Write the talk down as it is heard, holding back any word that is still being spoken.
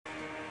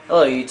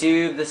Hello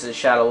YouTube, this is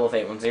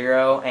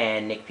ShadowWolf810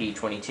 and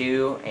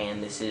NickP22,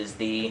 and this is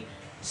the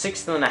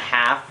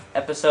 6.5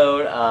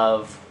 episode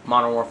of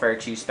Modern Warfare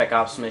 2 Spec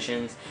Ops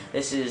missions.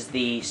 This is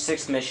the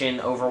 6th mission,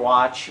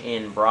 Overwatch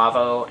in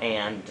Bravo,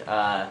 and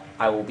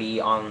I will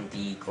be on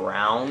the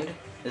ground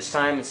this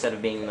time instead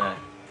of being the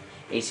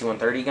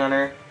AC-130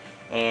 gunner.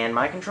 And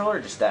my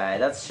controller just died.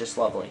 That's just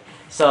lovely.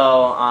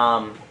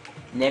 So,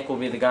 Nick will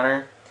be the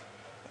gunner,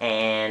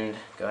 and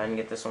go ahead and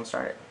get this one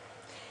started.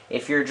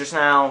 If you're just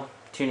now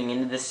tuning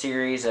into this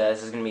series,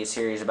 this is going to be a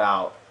series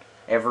about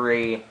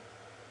every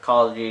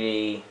Call of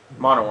Duty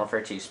Modern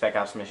Warfare 2 Spec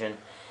Ops mission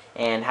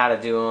and how to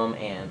do them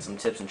and some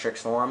tips and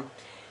tricks for them.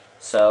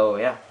 So,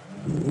 yeah.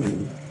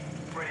 You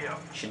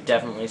should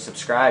definitely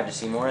subscribe to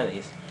see more of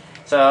these.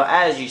 So,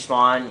 as you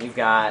spawn, you've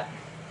got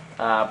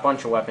a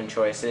bunch of weapon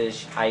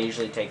choices. I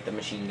usually take the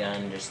machine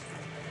gun just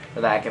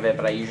for the heck of it,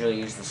 but I usually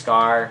use the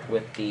SCAR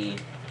with the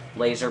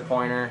laser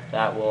pointer.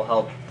 That will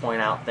help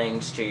point out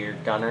things to your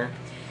gunner.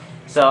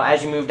 So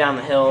as you move down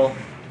the hill,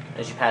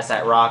 as you pass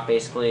that rock,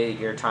 basically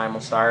your time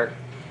will start.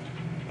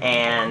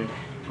 And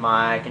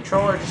my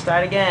controller just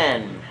died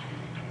again.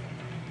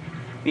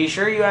 Be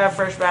sure you have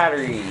fresh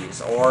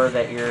batteries, or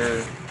that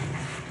your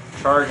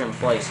charge and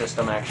play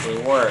system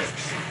actually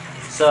works.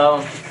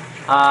 So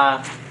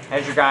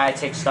as your guy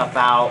takes stuff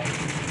out,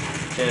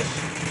 just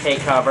take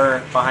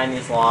cover. Behind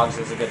these logs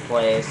is a good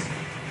place.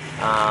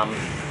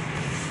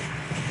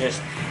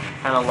 Just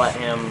kind of let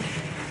him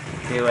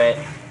do it.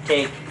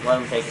 Let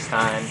him take his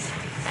time.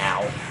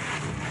 Ow.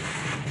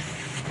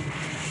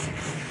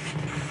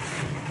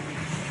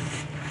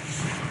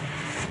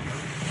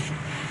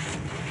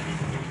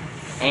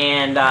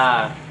 And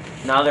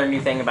another new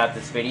thing about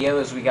this video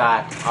is we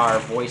got our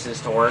voices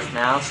to work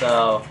now.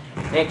 So,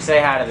 Nick,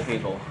 say hi to the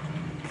people.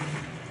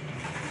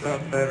 What's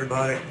up,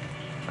 everybody?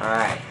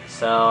 Alright,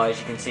 so as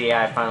you can see,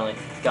 I finally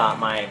got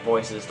my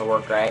voices to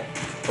work right.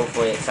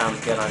 Hopefully it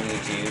sounds good on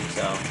YouTube,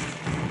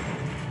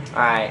 so.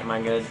 Alright, am I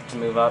good to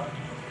move up?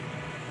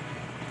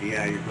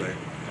 Yeah, you're clear.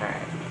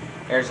 Alright.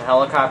 There's a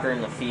helicopter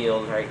in the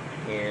field right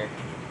here.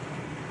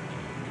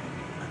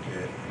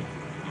 Good.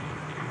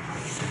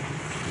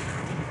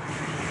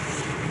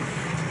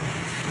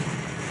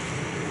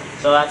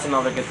 So that's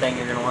another good thing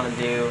you're going to want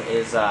to do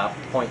is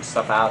point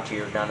stuff out to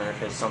your gunner,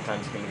 because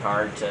sometimes it can be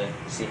hard to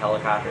see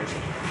helicopters.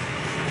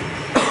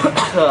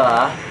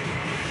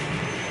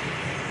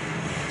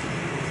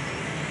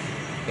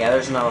 Yeah,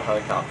 there's another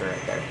helicopter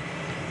right there.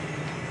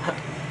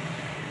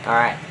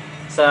 Alright.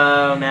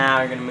 So now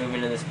we're going to move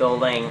into this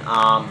building.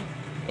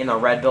 In the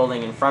red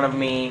building in front of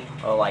me,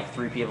 like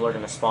 3 people are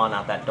going to spawn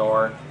out that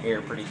door here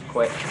pretty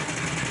quick.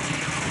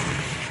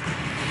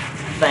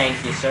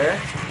 Thank you, sir.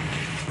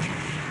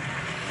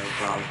 No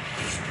problem.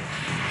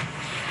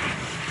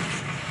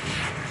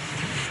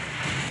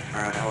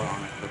 Alright, hold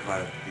on. Let's look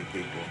at a few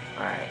people.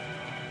 Alright.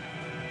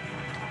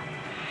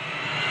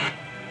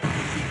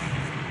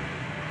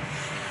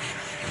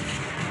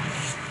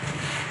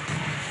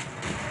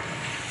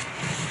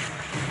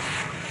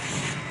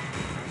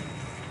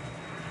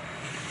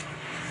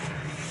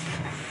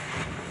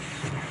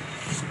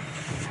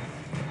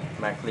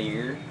 Am I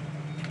clear?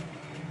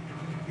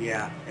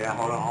 Yeah,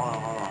 hold on.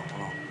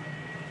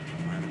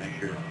 I'm trying to make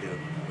sure it's still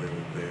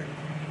completely clear.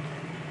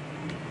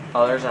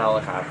 Oh, there's a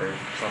helicopter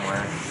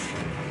somewhere.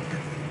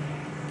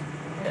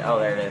 Oh,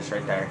 there it is,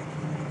 right there.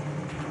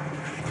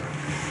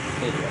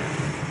 Good job.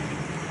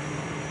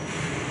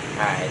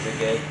 Alright, is it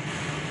good?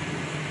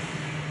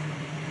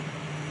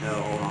 No,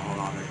 hold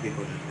on. There's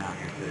people just down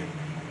here, too.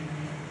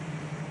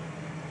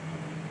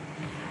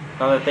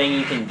 Another thing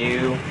you can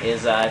do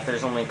is, if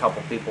there's only a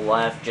couple people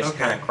left, just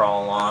kind of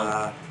crawl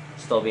along.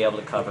 Still be able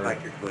to cover. Looks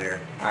like you're clear.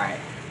 Alright,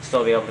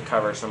 still be able to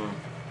cover some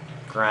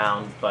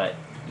ground, but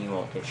you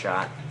won't get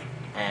shot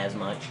as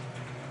much.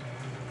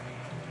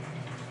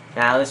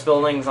 Now, this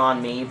building's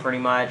on me, pretty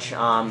much.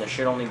 There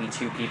should only be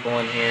 2 people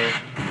in here,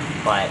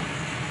 but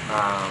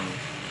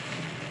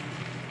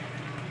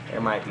there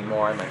might be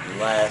more, there might be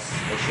less.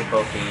 They should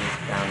both be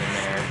down in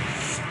there.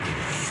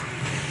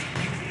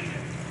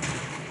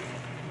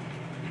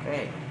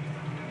 Okay.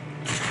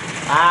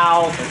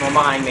 Ow! There's one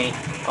behind me.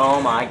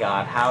 Oh my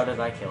god, how did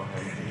I kill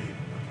him?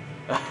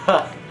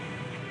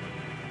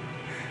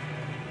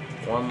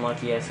 One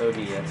lucky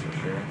SOD, that's for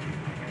sure.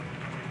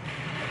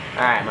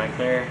 Alright, am I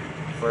clear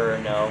for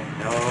no?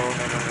 No.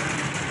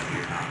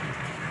 You're not.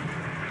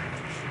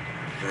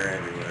 They're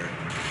everywhere.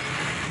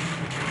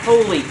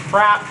 Holy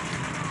crap!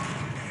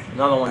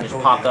 Another one just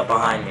popped up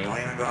behind me. Don't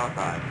even go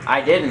outside.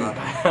 I didn't.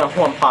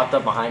 One popped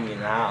up behind me in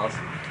the house.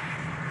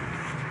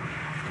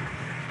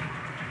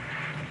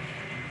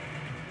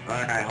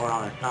 Alright, hold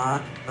on. It's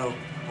not so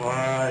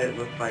what it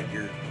looks like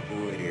you're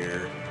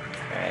clear.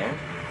 Okay.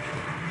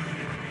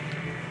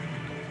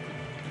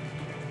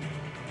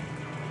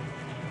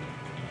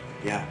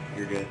 Yeah,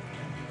 you're good.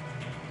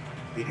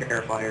 Be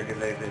careful here because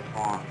they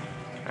spawn.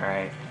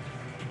 Alright.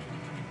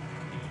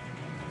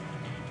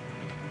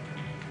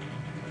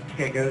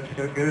 Okay, go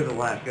to the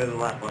left. Go to the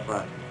left,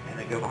 left. And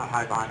then go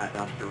hide behind that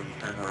dumpster when you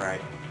turn to the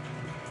right.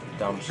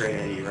 Dumpster. Straight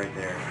at you right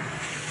there.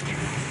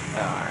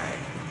 Alright.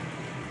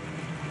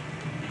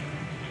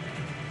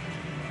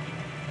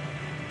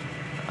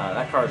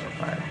 That car's on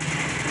fire.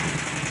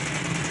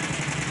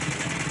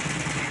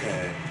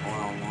 Okay, hold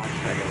on one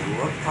second. It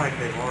looks like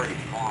they've already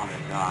spawned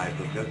and died,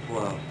 but just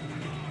slow.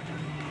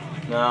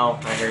 No,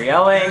 I hear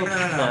yelling.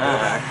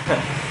 No.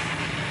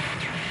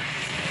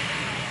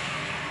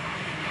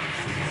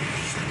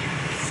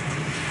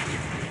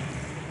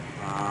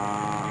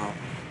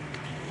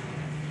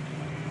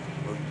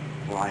 Looks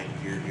like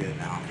you're good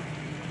now.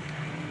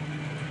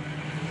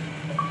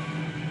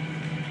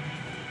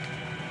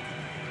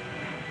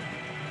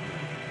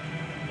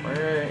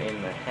 Where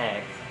in the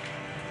heck?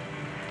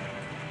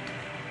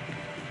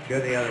 Go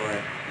the other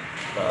way.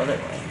 The other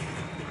way.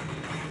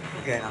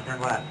 Okay, now turn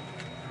left.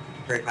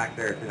 Straight back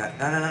there to that.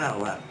 No,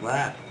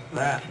 left.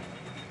 That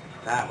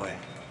way.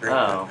 Straight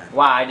Oh, left.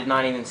 wow, I did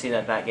not even see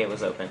that that gate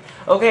was open.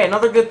 Okay,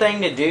 another good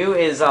thing to do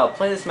is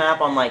play this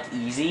map on, like,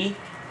 easy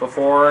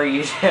before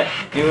you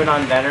do it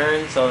on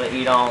veteran so that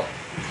you don't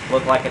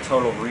look like a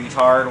total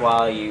retard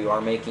while you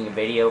are making a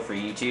video for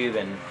YouTube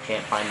and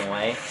can't find the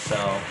way, so...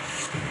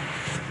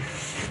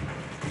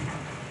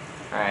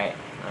 Alright,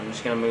 I'm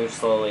just gonna move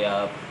slowly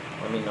up.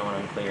 Let me know when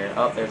I'm clear.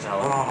 Oh, there's a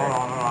helicopter.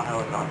 Hold on,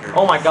 helicopter.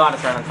 Oh my god,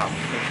 it's right on top of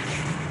me.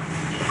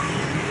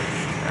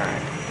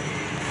 Alright.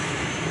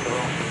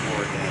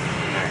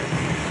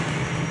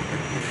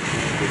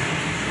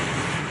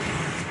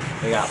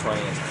 We got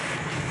plenty of time.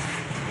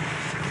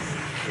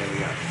 Yeah, we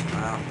got,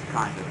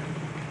 kind of.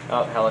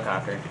 Oh,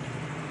 helicopter.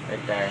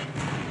 Right there.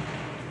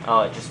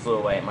 Oh, it just flew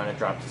away. It might have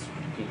dropped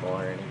people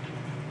already.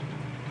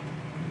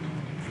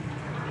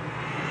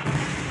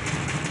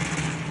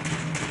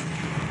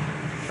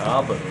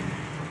 Oh, boom.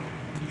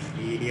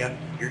 Yep,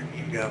 here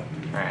you go.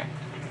 Alright.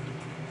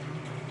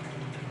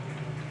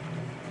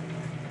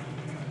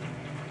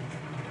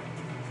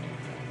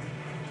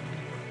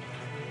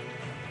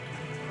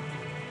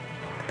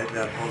 Heads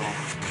up, hold on.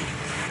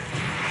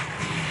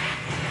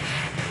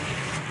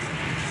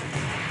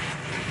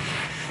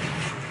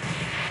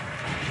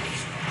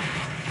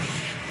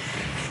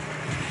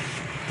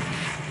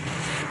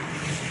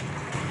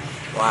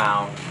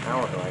 Wow. Now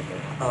we're like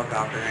it.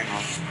 Helicopter, hang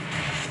on.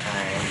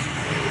 Alright.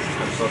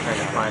 I'm still trying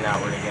to find out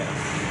where to go.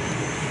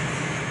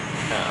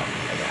 Oh,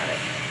 I got it.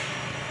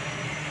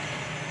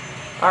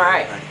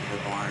 Alright. Back to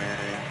the barn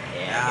area.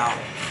 Yeah, I Now. got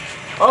it.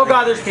 Oh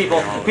god, there's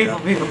people! People!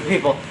 Hold on,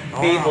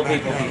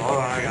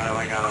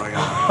 I got it.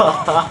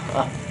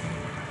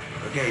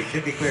 Okay, you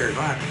should be clear.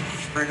 Run.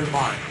 Sprint to the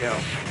barn. Go.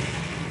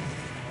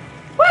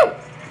 Woo!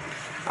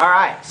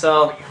 Alright,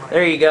 so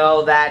there you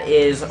go. That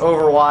is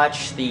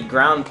Overwatch, the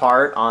ground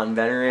part on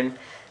veteran.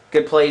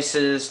 Good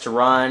places to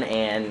run,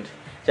 and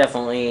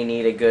definitely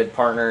need a good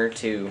partner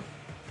to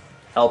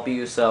help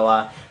you.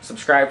 So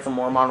subscribe for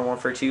more Modern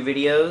Warfare 2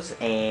 videos,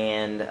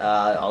 and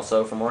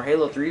also for more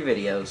Halo 3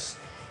 videos.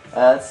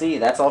 Let's see,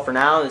 that's all for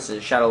now. This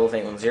is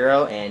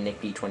ShadowWolf810 and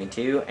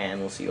MW2, and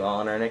we'll see you all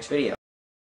in our next video.